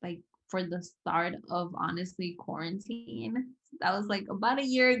 Like for the start of honestly quarantine. That was like about a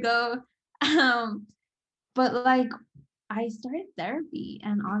year ago. Um, but like I started therapy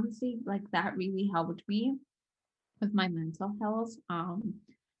and honestly like that really helped me with my mental health.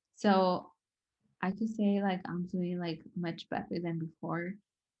 So I could say like I'm doing like much better than before,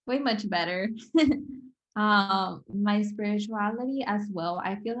 way much better. My spirituality as well.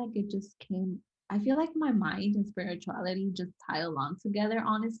 I feel like it just came. I feel like my mind and spirituality just tie along together.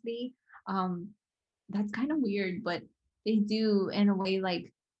 Honestly, um, that's kind of weird, but they do in a way.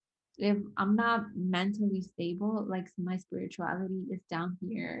 Like if I'm not mentally stable, like my spirituality is down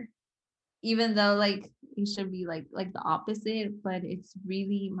here even though like it should be like the opposite, but it's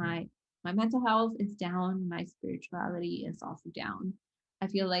really my mental health is down, my spirituality is also down. I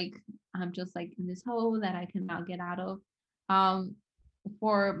feel like I'm just like in this hole that I cannot get out of. um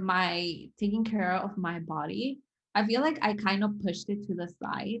for my taking care of my body, I feel like I kind of pushed it to the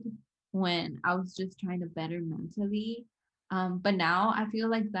side when I was just trying to better mentally. But now I feel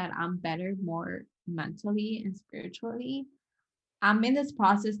like that I'm better more mentally and spiritually. I'm in this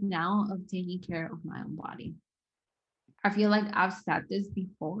process now of taking care of my own body. I feel like I've said this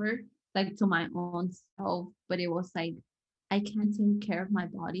before, like to my own self, but it was like, I can't take care of my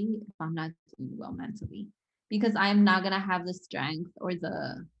body if I'm not doing well mentally because I'm not going to have the strength or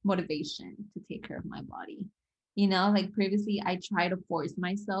the motivation to take care of my body. You know, like previously, I tried to force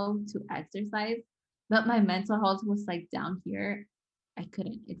myself to exercise, but my mental health was like down here. I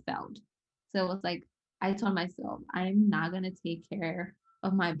couldn't, it failed. So it was like, I told myself, I'm not going to take care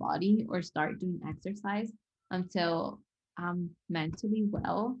of my body or start doing exercise until I'm mentally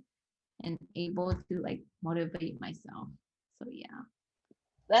well and able to like motivate myself. So yeah.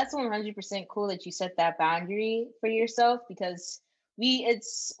 That's 100% cool that you set that boundary for yourself because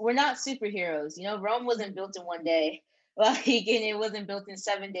we're not superheroes. Rome wasn't built in one day, like, and it wasn't built in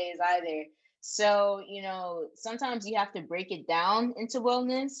 7 days either. So, sometimes you have to break it down into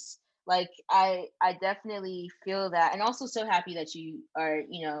wellness. Like I definitely feel that, and also so happy that you are,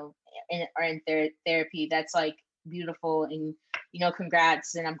 are in therapy. That's like beautiful, and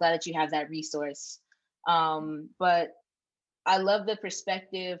congrats, and I'm glad that you have that resource. But I love the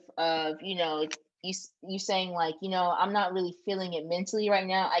perspective of, you saying like, I'm not really feeling it mentally right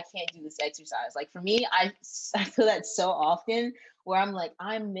now. I can't do this exercise. Like for me, I feel that so often where I'm like,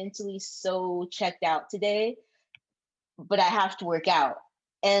 I'm mentally so checked out today, but I have to work out.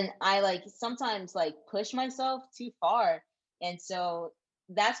 And I like sometimes like push myself too far. And so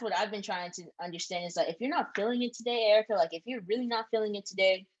that's what I've been trying to understand is like, if you're not feeling it today, Erica, like if you're really not feeling it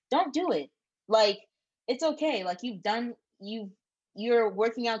today, don't do it. Like it's okay. Like you're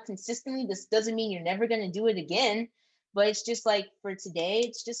working out consistently. This doesn't mean you're never going to do it again, but it's just like for today,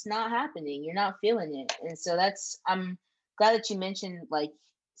 it's just not happening. You're not feeling it. And so I'm glad that you mentioned like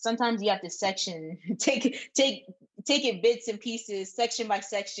sometimes you have to section take it bits and pieces, section by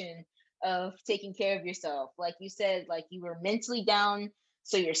section of taking care of yourself. Like you said, like you were mentally down,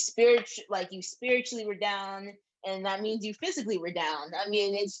 so you spiritually were down, and that means you physically were down. I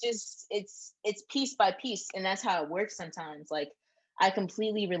mean, it's just it's piece by piece, and that's how it works sometimes. Like I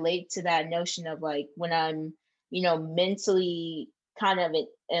completely relate to that notion of like when I'm, mentally kind of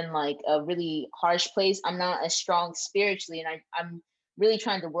in like a really harsh place, I'm not as strong spiritually, and I'm really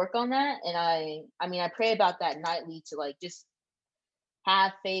trying to work on that. And I mean I pray about that nightly to like just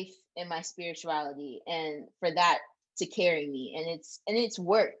have faith in my spirituality and for that to carry me. And it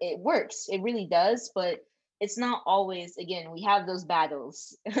works, it really does, but it's not always. Again, we have those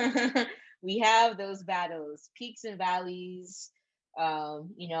battles. We have those battles, peaks and valleys,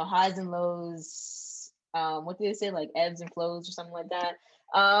 highs and lows, what do they say, like ebbs and flows or something like that.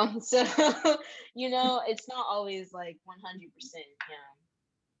 So it's not always like 100%.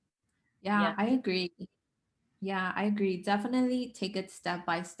 Yeah, Yeah. I agree. Yeah, I agree. Definitely take it step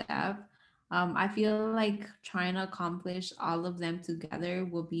by step. I feel like trying to accomplish all of them together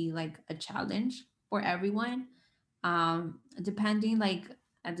will be like a challenge for everyone. Depending like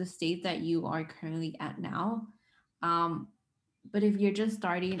at the state that you are currently at now. Um, but if you're just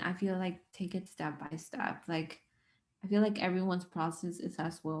starting, I feel like take it step by step. Like I feel like everyone's process is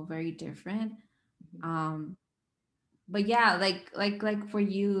as well very different. Mhm. Um, but yeah, like for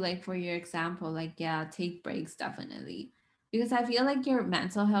you, like for your example, like yeah, take breaks definitely, because I feel like your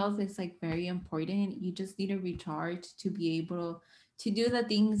mental health is like very important. You just need to recharge to be able to do the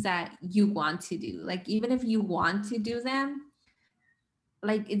things that you want to do. Like even if you want to do them,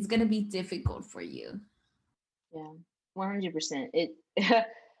 like it's gonna be difficult for you. Yeah, 100%. It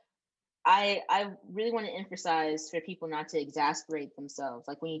I really want to emphasize for people not to exasperate themselves.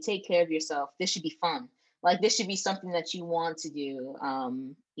 Like when you take care of yourself, this should be fun. Like this should be something that you want to do.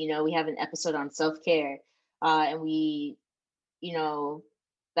 We have an episode on self-care, and you know,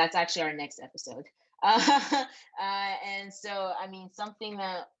 that's actually our next episode. And so, I mean, something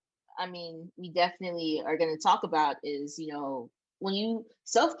that, I mean, we definitely are going to talk about is, when you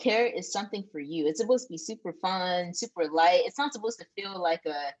self care is something for you. It's supposed to be super fun, super light. It's not supposed to feel like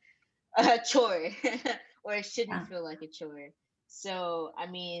a chore, or it shouldn't Yeah. feel like a chore. So, I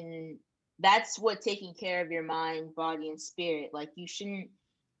mean, that's what taking care of your mind, body, and spirit. Like, you shouldn't.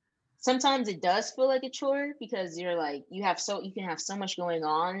 Sometimes it does feel like a chore because you're like you can have so much going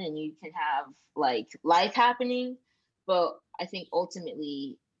on and you can have like life happening, but I think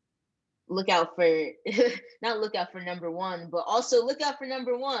ultimately look out for not look out for number one, but also look out for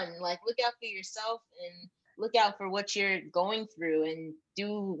number one. Like look out for yourself and look out for what you're going through and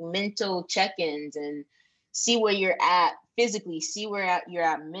do mental check-ins and see where you're at physically, see where you're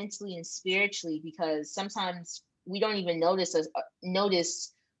at mentally and spiritually, because sometimes we don't even notice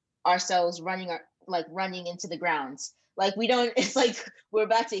ourselves running into the grounds. Like we don't, it's like we're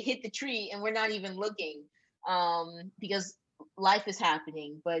about to hit the tree and we're not even looking, because life is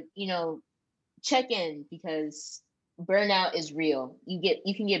happening. But check in, because burnout is real.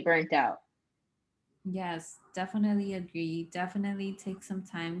 You can get burnt out. Yes, definitely agree. Definitely take some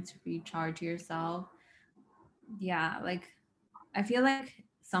time to recharge yourself. Yeah, like I feel like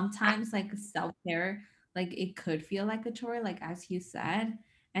sometimes like self-care, like it could feel like a chore, like as you said.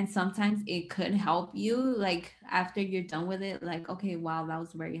 And sometimes it could help you, like after you're done with it, like, okay, wow, that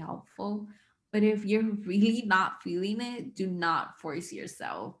was very helpful. But if you're really not feeling it, do not force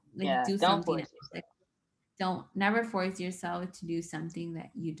yourself. Like Yeah, do don't something else. force yourself. Like don't never force yourself to do something that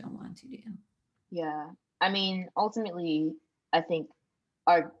you don't want to do. Yeah, I mean, ultimately, I think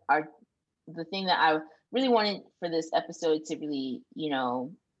our the thing that I really wanted for this episode to really,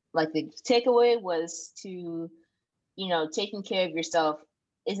 like the takeaway was to, taking care of yourself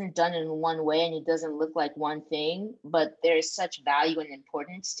isn't done in one way and it doesn't look like one thing, but there's such value and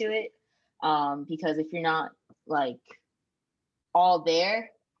importance to it. Because if you're not like all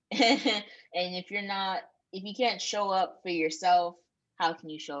there, and if you can't show up for yourself, how can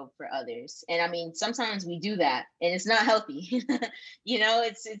you show up for others? And I mean, sometimes we do that and it's not healthy.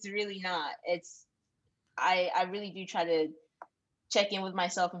 It's really not. I really do try to check in with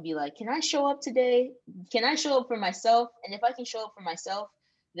myself and be like, can I show up today? Can I show up for myself? And if I can show up for myself,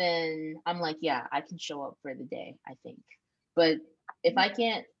 then I'm like, yeah, I can show up for the day, I think. But if I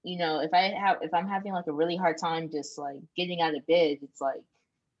can't, if I'm having like a really hard time just like getting out of bed, it's like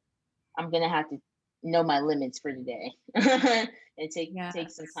I'm gonna have to know my limits for the day and take some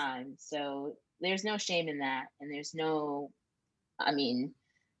Yes. time. So there's no shame in that. And there's no, I mean,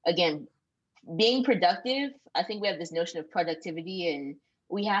 again, being productive, I think we have this notion of productivity and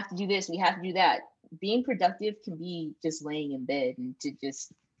we have to do this, we have to do that. Being productive can be just laying in bed and to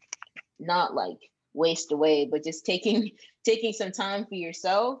just not like waste away, but just taking some time for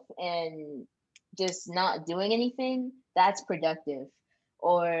yourself and just not doing anything, that's productive.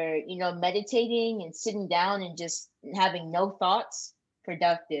 Or, meditating and sitting down and just having no thoughts,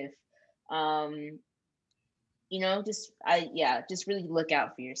 productive. Um, just really look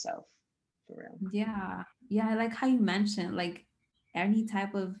out for yourself for real. Yeah. Yeah, I like how you mentioned like any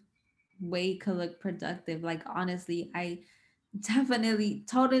type of way could look productive. Like honestly, I definitely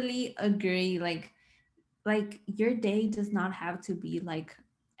totally agree. Like your day does not have to be like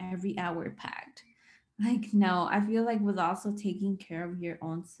every hour packed. Like no, I feel like with also taking care of your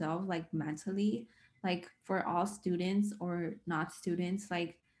own self, like mentally, like for all students or not students,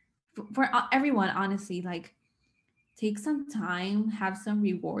 like for everyone, honestly, like take some time, have some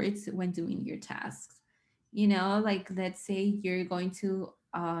rewards when doing your tasks. Like let's say you're going to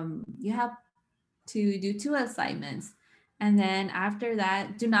you have to do two assignments, and then after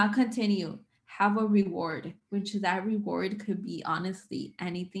that do not continue, have a reward, which that reward could be honestly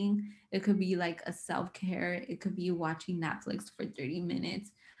anything. It could be like a self-care, it could be watching Netflix for 30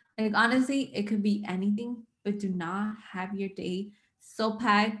 minutes, like honestly it could be anything, but do not have your day so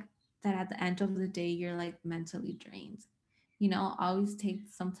packed that at the end of the day you're like mentally drained. Always take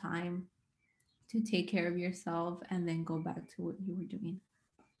some time to take care of yourself and then go back to what you were doing.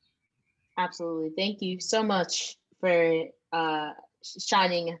 Absolutely. Thank you so much for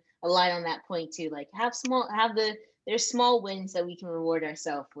shining a light on that point too. Like there's small wins that we can reward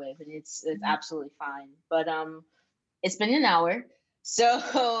ourselves with, and it's absolutely fine. But it's been an hour.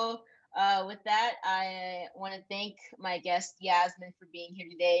 So with that, I want to thank my guest Yasmin for being here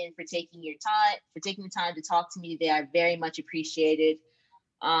today and for taking the time to talk to me today. I very much appreciate it.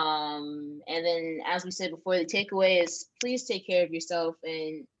 And then, as we said before, the takeaway is please take care of yourself.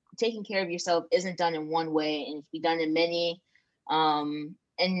 And taking care of yourself isn't done in one way, and it can be done in many.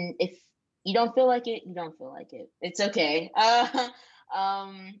 And if you don't feel like it, you don't feel like it. It's okay.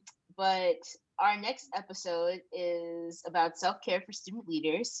 But our next episode is about self care for student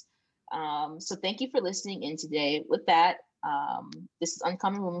leaders. So thank you for listening in today. With that, this is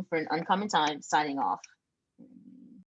Uncommon Woman for an Uncommon Time signing off.